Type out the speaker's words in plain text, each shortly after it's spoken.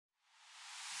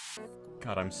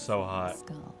God, I'm so hot.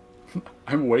 Skull.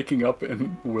 I'm waking up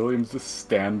and William's just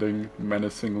standing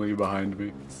menacingly behind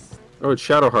me. Oh, it's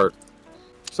Shadowheart.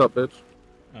 What's up, bitch?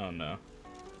 Oh no.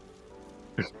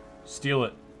 Steal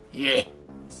it. Yeah.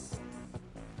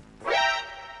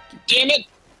 Damn it!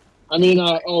 I mean,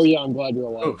 oh yeah, I'm glad you're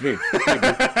alive. Oh, hey.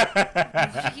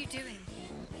 What are you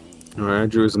doing?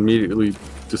 Andrew is immediately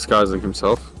disguising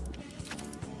himself.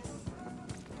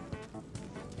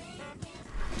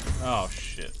 Oh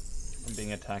shit. I'm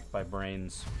being attacked by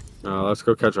brains. Let's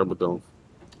go catch up with Dylan.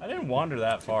 I didn't wander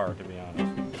that far, to be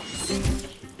honest.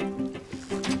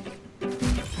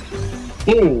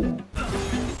 Boom!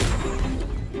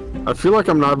 I feel like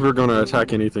I'm never gonna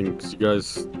attack anything because you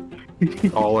guys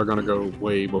all are gonna go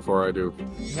way before I do.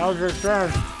 Now's your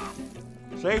turn.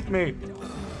 Save me.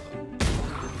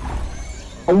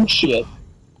 Oh shit.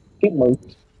 Get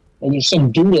moved. Oh, there's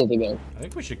some dude over there. I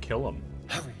think we should kill him.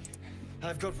 Hurry!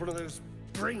 I've got one of those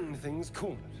brain things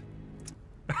cornered.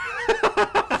 The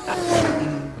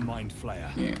Mind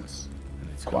Flayer. Yes. And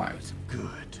it's Quiet.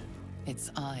 Good.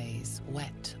 Its eyes,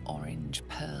 wet orange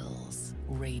pearls,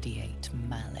 radiate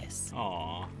malice.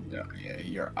 Aw. Yeah,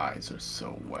 your eyes are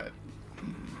so wet.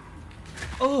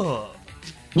 Ugh.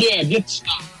 Yeah, get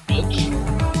stopped, bitch.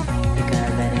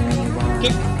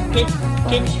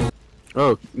 Get.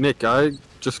 Oh, Nick, I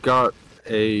just got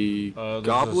a There's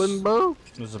goblin this- bow?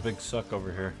 There's a big suck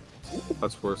over here.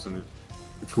 That's worse than it.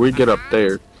 If we get up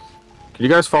there, can you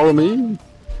guys follow me?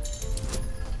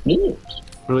 Yes.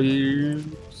 Please?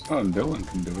 Oh, Dylan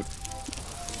can do it.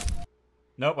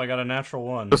 Nope, I got a natural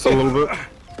one. Just a little bit.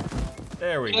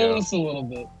 There we go. Just a little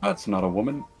bit. That's not a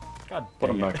woman. God Put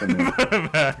dang him it. back in there. Put him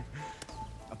back.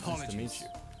 Apologies. Nice to meet you.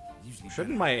 Usually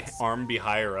Shouldn't better my arm be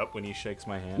higher up when he shakes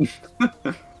my hand?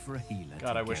 for a healer.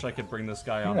 God, I wish I could bring this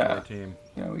guy onto Yeah. our team.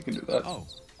 Yeah, we can do that. Oh,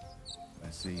 I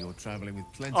see you're traveling with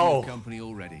plenty Oh. of company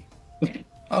already. Perhaps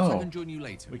I Oh, can join you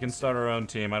later. We can start our own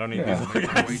team. I don't need Yeah. these other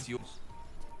Make my way guys. to yours.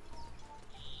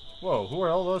 Whoa, who are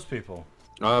all those people?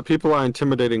 People are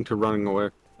intimidating to running away.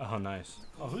 Oh, nice.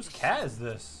 Oh, whose cat is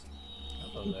this?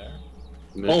 Hello there.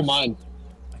 Nick. Oh, mine.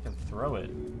 I can throw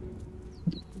it.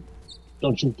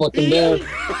 Don't you fucking dare.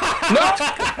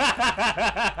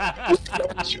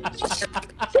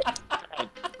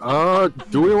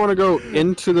 Do we want to go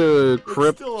into the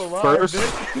crypt Still alive, first?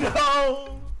 Nick.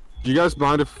 No! Do you guys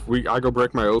mind if I go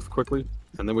break my oath quickly,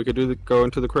 and then we could go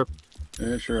into the crypt?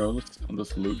 yeah, sure. I'll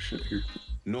just loot shit here.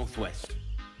 Northwest.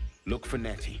 Look for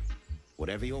Nettie.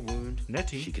 Whatever your wound,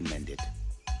 Nettie? she can mend it.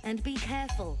 And be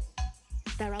careful.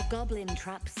 There are goblin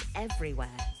traps everywhere.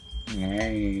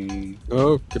 Hey.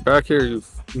 Oh, get back here!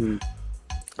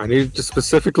 I needed to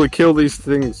specifically kill these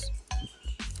things.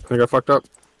 I think I fucked up.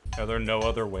 Are there no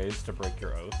other ways to break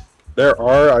your oath? There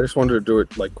are. I just wanted to do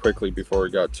it like quickly before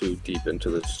we got too deep into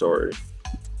the story.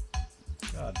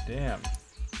 God damn.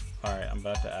 Alright, I'm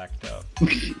about to act up.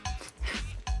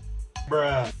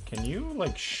 Bruh. Can you,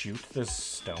 like, shoot this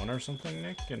stone or something,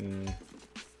 Nick, and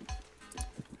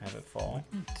have it fall?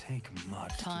 Take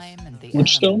much. Time and the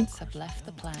Which stone? elements have left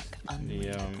the plaque The,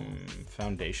 unreadable.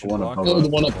 foundation One block? of Oh, the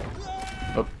one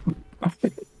up.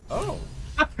 Oh!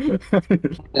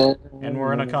 And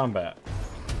we're in a combat.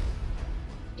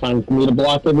 Time for me to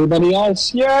block everybody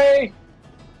else. Yay!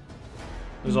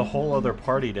 There's a whole other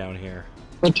party down here.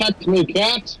 Protect me,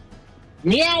 cat.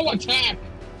 Meow attack.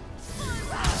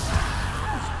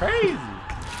 Crazy!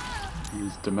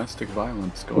 There's domestic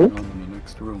violence going on in the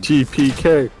next room.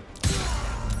 TPK.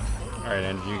 Alright,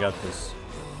 Andrew, you got this.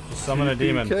 Just summon a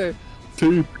demon. TPK.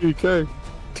 TPK.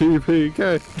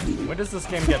 TPK. When does this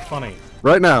game get funny?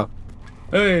 Right now.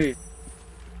 Hey,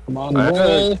 Come on,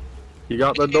 Hey. roll. You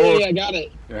got the door. Hey, I got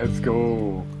it. let's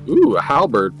go. Ooh, a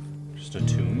halberd. Just a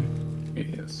tomb?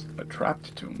 Yes, a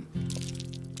trapped tomb.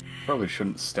 Probably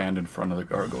shouldn't stand in front of the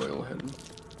gargoyle head.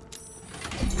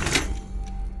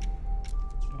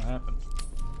 What happened?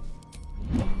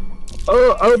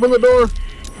 Oh, open the door.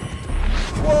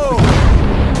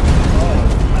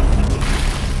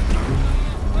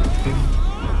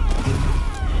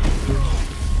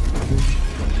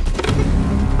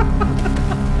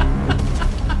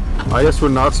 I guess we're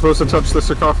not supposed to touch the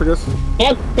sarcophagus?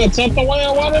 Fuck, that's not the way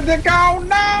I wanted to go.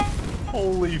 No.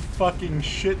 Holy fucking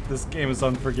shit, this game is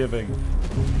unforgiving.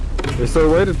 Is there a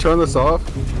way to turn this off?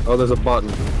 Oh, there's a button.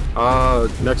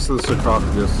 Next to the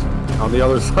sarcophagus. On the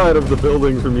other side of the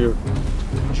building from you.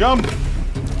 Jump!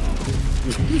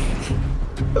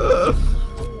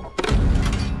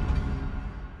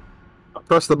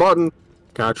 Press the button.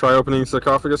 Can I try opening the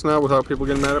sarcophagus now without people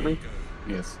getting mad at me?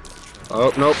 Yes.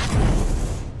 Oh, nope.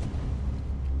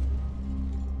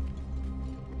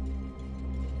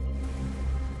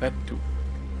 That too.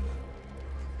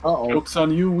 Uh-oh. Joke's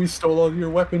on you, we stole all your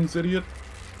weapons, idiot.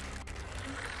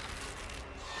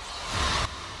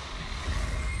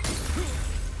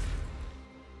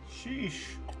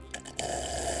 Sheesh.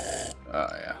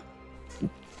 Yeah.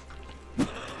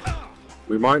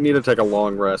 We might need to take a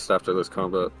long rest after this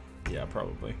combat. Yeah,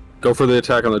 probably. Go for the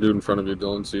attack on the dude in front of you,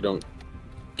 Dylan, so you don't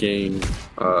gain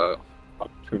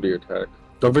opportunity attack.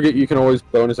 Don't forget you can always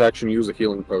bonus action use a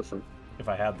healing potion. If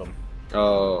I had them.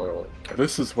 Oh.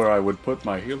 This is where I would put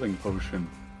my healing potion.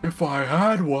 If I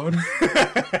had one.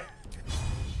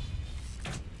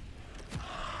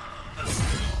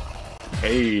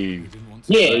 Hey.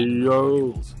 Yeah. Hey,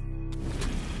 yo.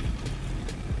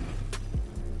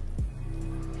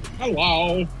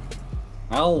 Hello.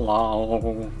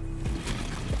 Hello.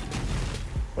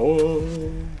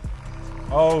 Oh.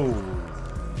 Oh.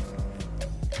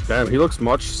 Damn, he looks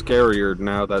much scarier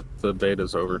now that the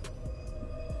beta's over.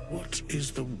 What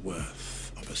is the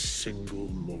worth of a single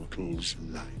mortal's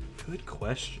life? Good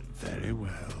question. Very well.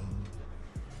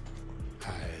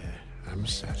 I am You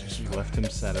satisfied. left him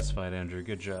satisfied, Andrew.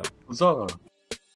 Good job. Huzzah.